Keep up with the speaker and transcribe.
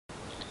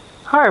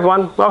Hi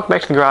everyone, welcome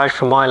back to the garage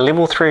for my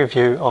level 3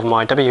 review of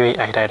my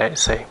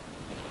HK416C.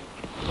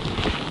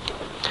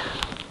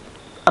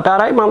 About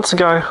 8 months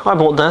ago I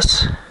bought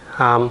this,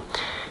 and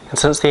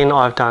since then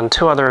I've done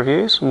 2 other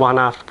reviews, one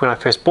after when I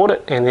first bought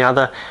it and the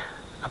other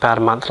about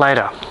a month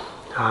later.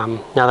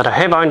 Now that I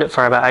have owned it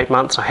for about 8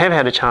 months, I have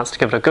had a chance to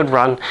give it a good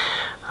run.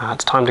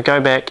 It's time to go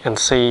back and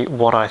see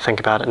what I think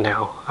about it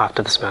now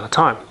after this amount of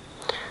time.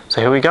 So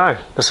here we go,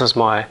 this is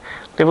my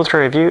level 3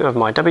 review of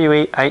my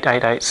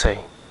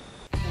HK416C.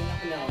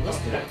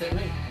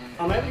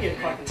 I'm able to get it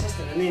quite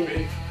consistent and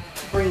then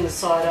bring the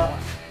side up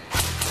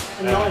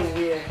and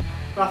knowing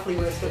roughly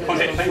where it's going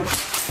to be.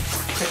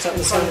 Picks up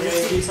the side of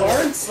the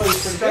forward, swings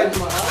straight into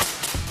my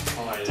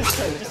arm.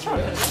 Just try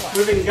it.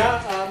 Moving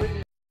gut.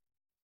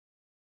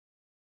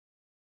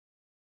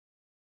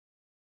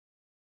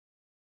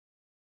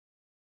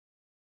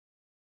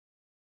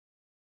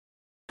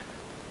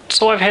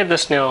 So I've had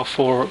this now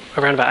for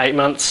around about 8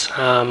 months.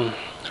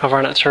 I've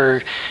run it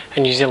through a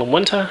New Zealand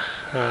winter,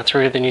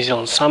 through the New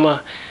Zealand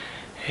summer,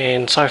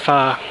 and so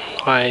far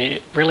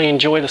I really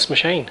enjoy this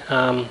machine.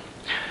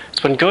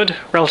 It's been good,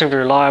 relatively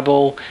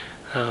reliable,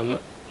 no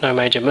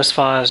major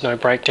misfires, no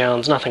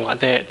breakdowns, nothing like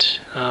that.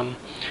 A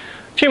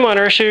few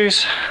minor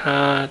issues.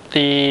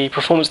 The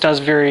performance does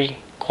vary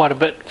quite a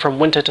bit from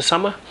winter to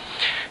summer.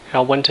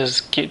 Our winters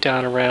get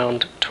down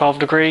around 12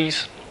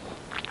 degrees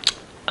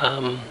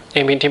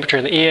ambient temperature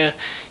in the air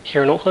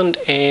here in Auckland,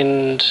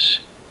 and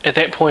at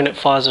that point it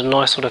fires a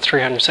nice sort of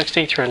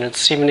 360,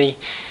 370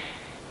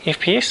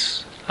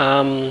 FPS.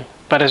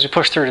 But as we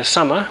push through to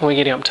summer, we're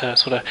getting up to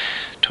sort of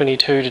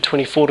 22 to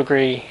 24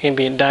 degree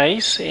ambient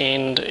days,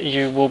 and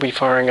you will be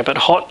firing a bit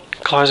hot,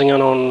 closing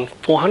in on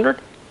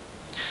 400,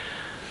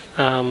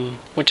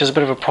 which is a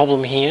bit of a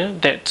problem here.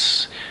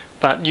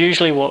 But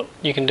usually what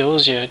you can do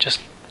is you just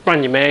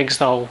run your mags,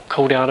 they'll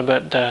cool down a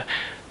bit, the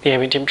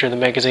ambient temperature of the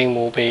magazine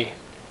will be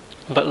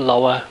a bit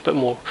lower, a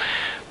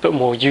bit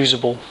more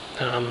usable.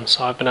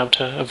 So I've been able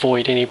to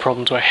avoid any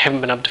problems where I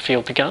haven't been able to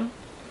field the gun.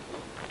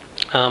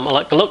 I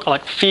like the look, I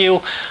like the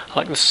feel, I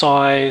like the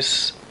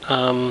size.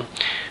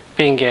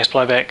 Being gas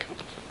blowback,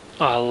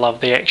 I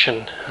love the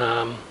action.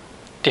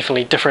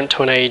 Definitely different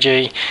to an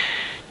AEG.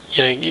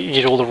 You know, you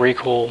get all the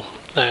recoil,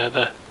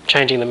 the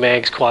changing the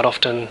mags quite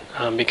often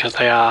because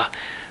they are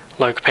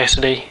low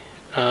capacity.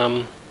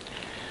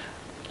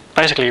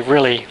 Basically,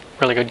 really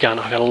good gun.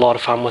 I've had a lot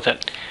of fun with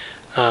it.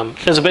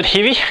 It's a bit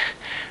heavy,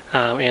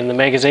 and the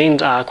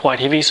magazines are quite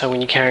heavy, so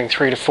when you're carrying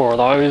 3 to 4 of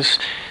those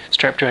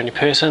strapped around your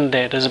person,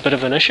 that is a bit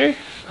of an issue,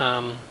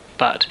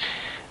 but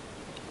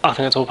I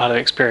think it's all part of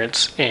the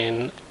experience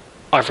and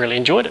I've really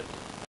enjoyed it.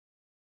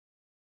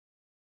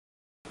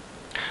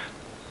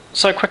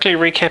 So quickly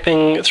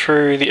recapping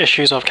through the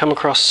issues I've come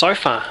across so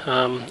far.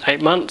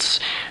 8 months,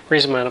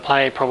 reasonable amount of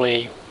play,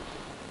 probably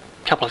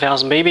a couple of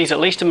thousand BBs at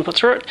least have been put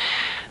through it.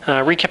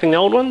 Recapping the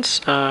old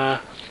ones,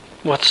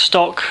 with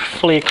stock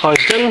fully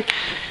closed in,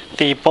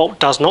 the bolt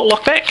does not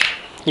lock back.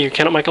 You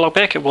cannot make it lock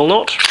back, it will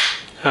not.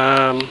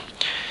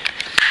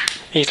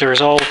 Easily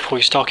resolved, pull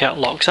your stock out,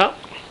 locks up.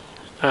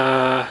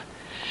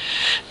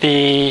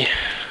 The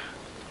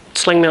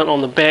sling mount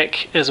on the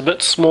back is a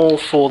bit small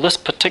for this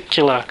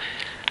particular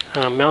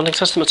mounting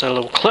system. It's a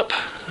little clip,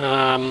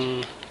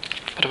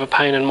 bit of a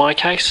pain in my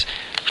case,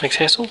 makes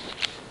hassle.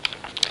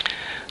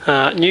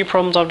 New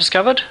problems I've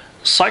discovered,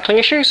 cycling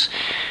issues.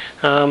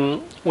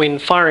 When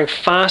firing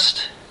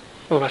fast,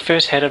 when I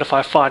first had it, if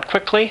I fired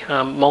quickly,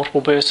 multiple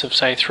bursts of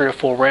say 3 or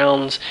 4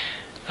 rounds,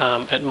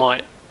 it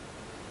might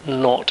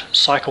not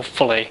cycle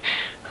fully.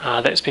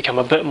 That's become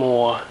a bit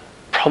more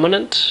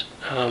prominent,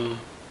 and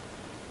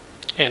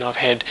I've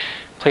had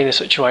plenty of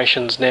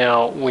situations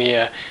now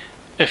where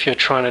if you're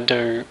trying to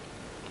do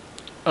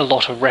a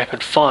lot of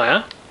rapid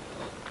fire,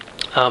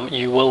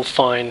 you will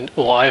find,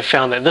 or I've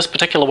found that this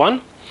particular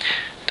one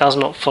does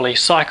not fully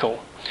cycle.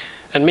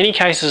 In many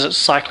cases it's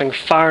cycling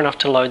far enough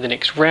to load the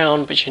next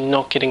round, but you're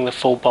not getting the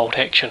full bolt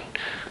action,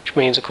 which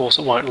means of course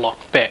it won't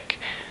lock back.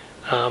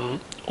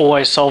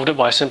 Always solved it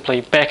by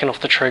simply backing off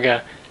the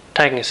trigger,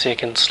 taking a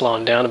second,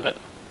 slowing down a bit.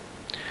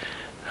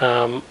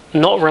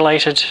 Not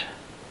related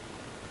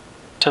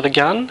to the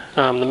gun,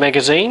 the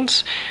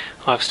magazines,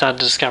 I've started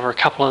to discover a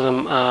couple of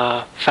them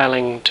are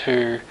failing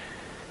to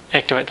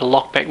activate the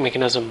lockback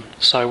mechanism,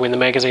 so when the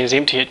magazine is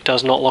empty it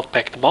does not lock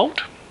back the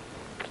bolt.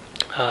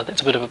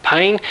 That's a bit of a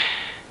pain.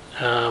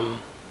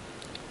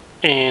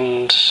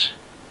 And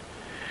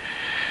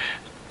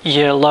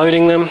yeah,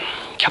 loading them,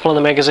 a couple of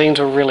the magazines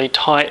were really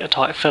tight, a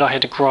tight fit. I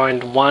had to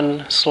grind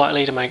one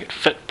slightly to make it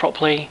fit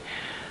properly,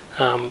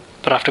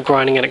 but after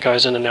grinding it, it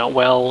goes in and out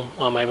well.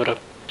 I'm able to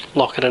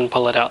lock it in,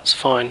 pull it out, it's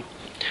fine.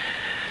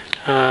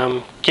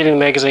 Getting the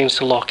magazines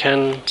to lock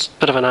in, it's a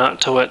bit of an art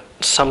to it.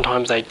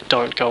 Sometimes they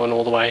don't go in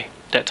all the way,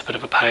 that's a bit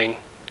of a pain.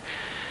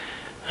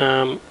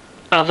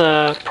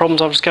 Other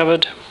problems I've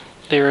discovered,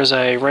 there is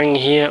a ring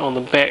here on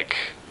the back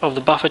of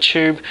the buffer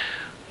tube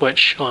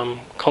which I'm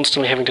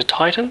constantly having to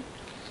tighten.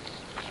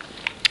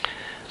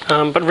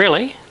 But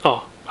really,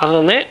 other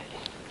than that,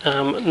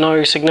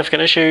 no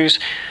significant issues.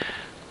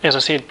 As I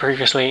said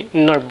previously,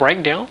 no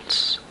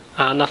breakdowns.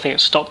 nothing that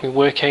stopped me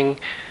working,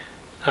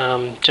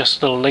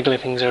 just little niggly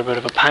things that are a bit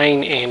of a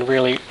pain, and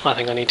really I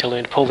think I need to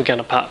learn to pull the gun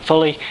apart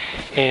fully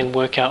and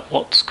work out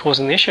what's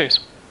causing the issues.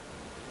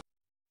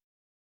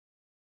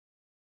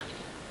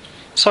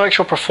 So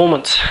actual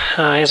performance,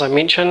 as I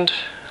mentioned,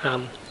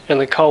 in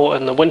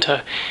the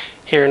winter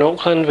here in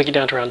Auckland we get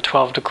down to around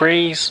 12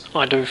 degrees.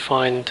 I do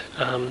find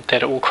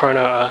that it will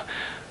chrono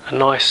a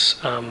nice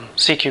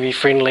CQB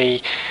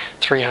friendly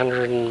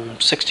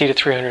 360 to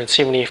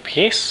 370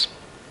 FPS.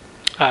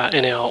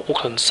 In our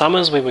Auckland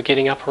summers we were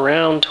getting up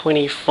around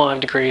 25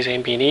 degrees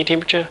ambient air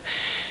temperature,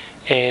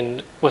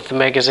 and with the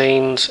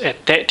magazines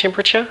at that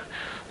temperature,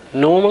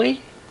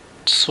 normally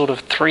sort of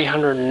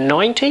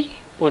 390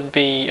 would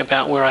be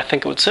about where I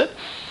think it would sit.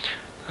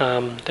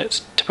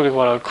 That's typically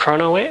what I would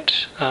chrono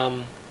at,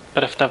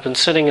 but if they've been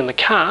sitting in the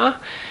car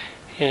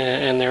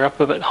and they're up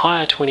a bit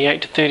higher,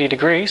 28 to 30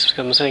 degrees, because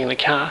I'm sitting in the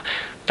car,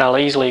 they'll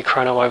easily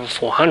chrono over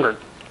 400.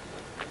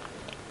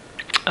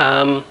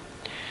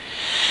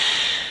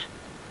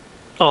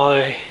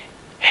 I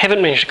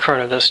haven't managed to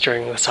chrono this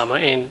during the summer,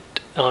 and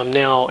I'm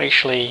now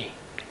actually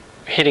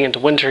heading into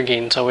winter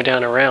again, so we're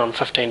down around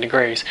 15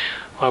 degrees.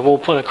 I will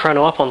put a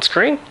chrono up on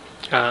screen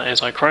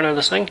as I chrono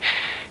this thing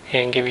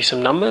and give you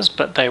some numbers,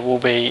 but they will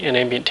be an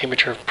ambient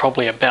temperature of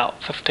probably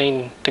about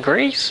 15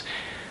 degrees.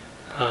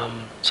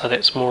 So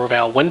that's more of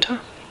our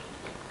winter.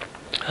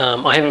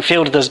 I haven't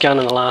fielded this gun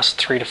in the last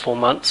 3 to 4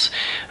 months,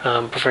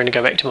 preferring to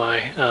go back to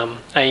my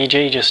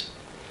AEG.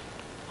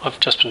 I've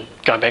just been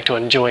going back to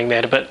enjoying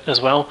that a bit as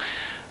well.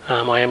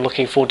 I am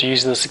looking forward to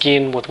using this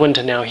again. With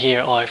winter now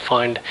here, I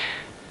find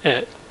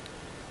it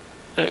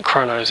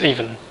chronos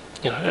even,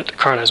 it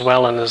chronos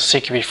well and is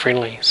CQB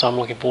friendly, so I'm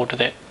looking forward to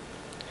that.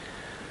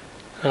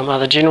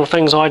 Other general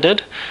things I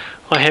did,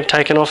 I have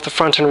taken off the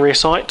front and rear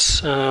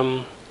sights,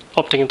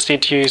 opting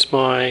instead to use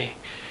my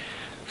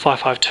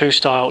 552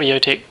 style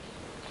EOTech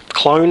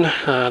clone.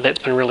 That's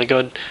been really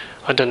good.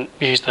 I didn't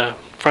use the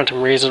front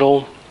and rears at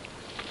all.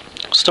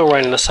 Still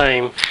running the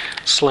same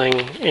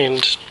sling,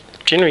 and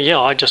generally, yeah,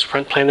 I just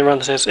plan to run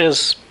this as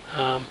is.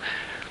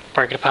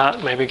 Break it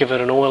apart, maybe give it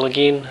an oil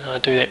again,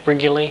 do that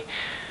regularly.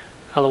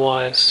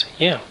 Otherwise,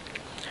 yeah,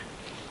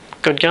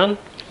 good gun.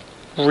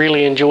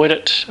 Really enjoyed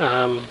it.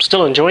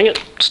 Still enjoying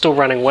it. Still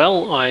running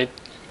well. I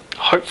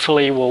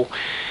hopefully will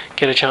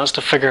get a chance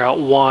to figure out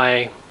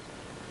why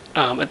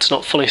it's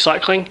not fully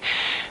cycling.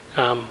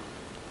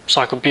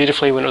 Cycled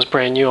beautifully when it was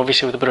brand new.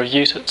 Obviously, with a bit of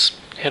use, it's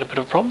had a bit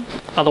of a problem.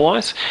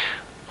 Otherwise,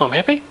 I'm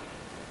happy.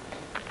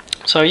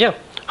 So yeah,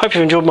 hope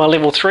you've enjoyed my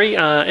level 3.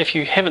 If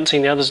you haven't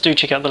seen the others, do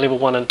check out the level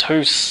 1 and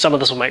 2. Some of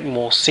this will make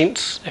more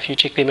sense if you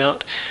check them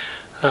out.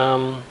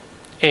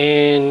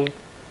 And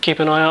keep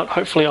an eye out.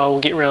 Hopefully I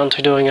will get around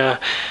to doing a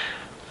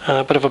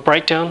bit of a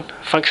breakdown,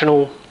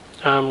 functional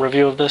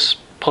review of this,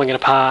 pulling it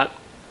apart,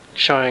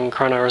 showing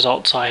chrono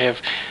results. I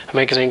have a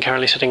magazine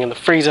currently sitting in the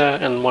freezer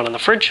and one in the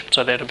fridge,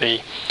 so that'll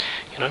be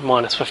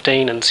minus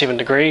 15 and 7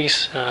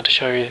 degrees to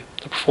show you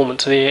the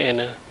performance there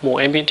and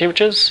more ambient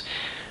temperatures.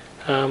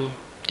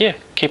 Yeah,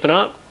 keep an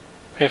eye out,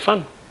 have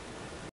fun.